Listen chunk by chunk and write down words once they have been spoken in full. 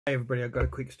Hey everybody, I've got a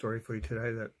quick story for you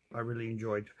today that I really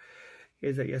enjoyed.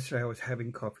 Is that yesterday I was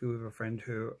having coffee with a friend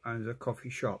who owns a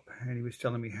coffee shop, and he was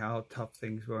telling me how tough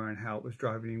things were and how it was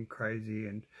driving him crazy,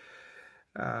 and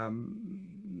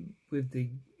with the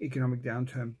economic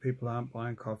downturn, people aren't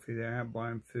buying coffee, they aren't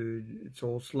buying food, it's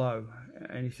all slow.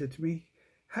 And he said to me,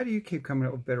 how do you keep coming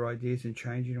up with better ideas and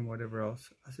changing and whatever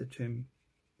else? I said to him,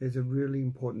 there's a really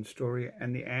important story,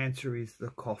 and the answer is the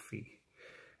coffee.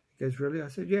 He goes, really? I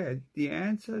said, yeah, the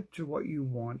answer to what you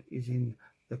want is in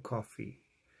the coffee.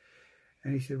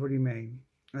 And he said, what do you mean?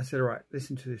 I said, all right,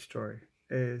 listen to this story.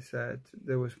 Is that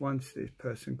there was once this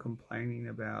person complaining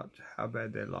about how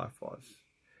bad their life was.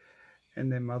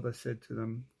 And their mother said to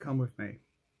them, come with me.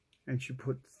 And she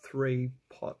put 3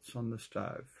 pots on the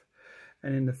stove.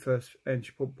 And in the first, and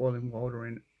she put boiling water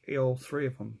in all 3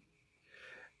 of them.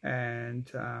 And,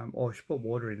 or she put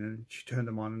water in and she turned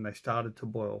them on and they started to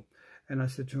boil. And I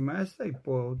said to him, as they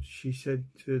boiled, she said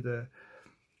to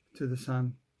the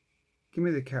son, give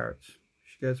me the carrots.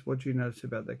 She goes, what do you notice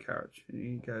about the carrots?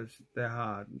 And he goes, they're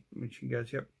hard. And she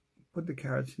goes, yep, put the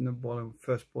carrots in the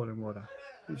first boiling water.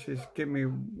 And she says, get me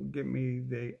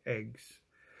the eggs.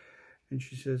 And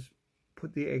she says,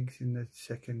 put the eggs in the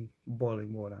second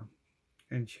boiling water.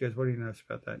 And she goes, what do you notice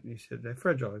about that? And he said, they're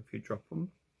fragile. If you drop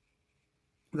them,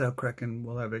 they'll crack and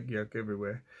we'll have egg yolk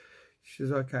everywhere. She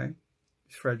says, okay,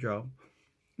 it's fragile.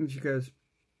 And she goes,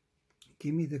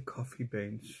 give me the coffee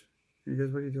beans. And he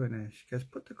goes, what are you doing there? She goes,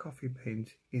 put the coffee beans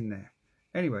in there.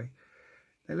 Anyway,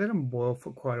 they let them boil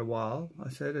for quite a while, I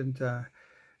said, and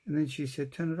then she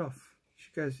said, turn it off.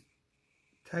 She goes,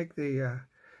 take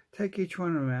each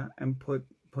one of them out and put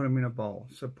them in a bowl.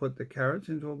 So put the carrots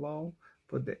into a bowl,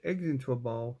 put the eggs into a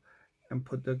bowl, and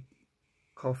put the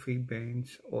coffee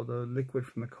beans or the liquid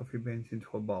from the coffee beans into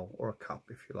a bowl, or a cup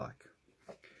if you like.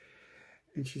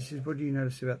 And she says, what do you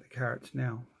notice about the carrots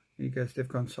now? And he goes, they've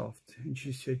gone soft. And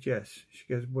she said, yes. She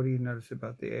goes, what do you notice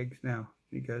about the eggs now?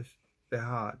 And he goes, they're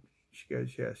hard. She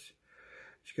goes, yes.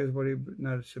 She goes, what do you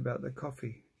notice about the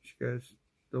coffee? She goes,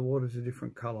 the water's a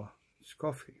different colour. It's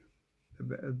coffee, the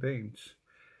beans.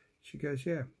 She goes,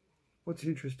 yeah. What's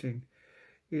interesting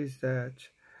is that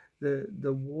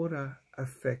the water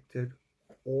affected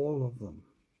all of them.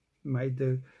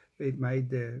 It made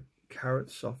the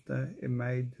carrots softer. It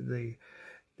made the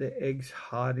eggs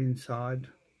hard inside.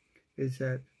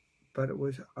 But it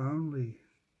was only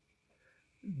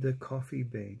the coffee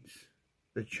beans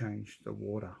that changed the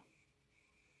water.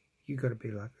 You got to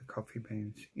be like the coffee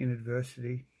beans. In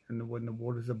adversity, and when the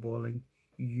waters are boiling,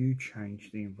 you change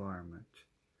the environment.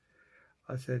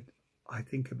 I said, I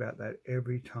think about that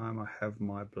every time I have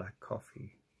my black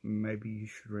coffee. Maybe you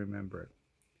should remember it.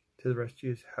 To the rest of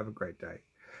you, have a great day.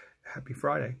 Happy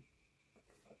Friday.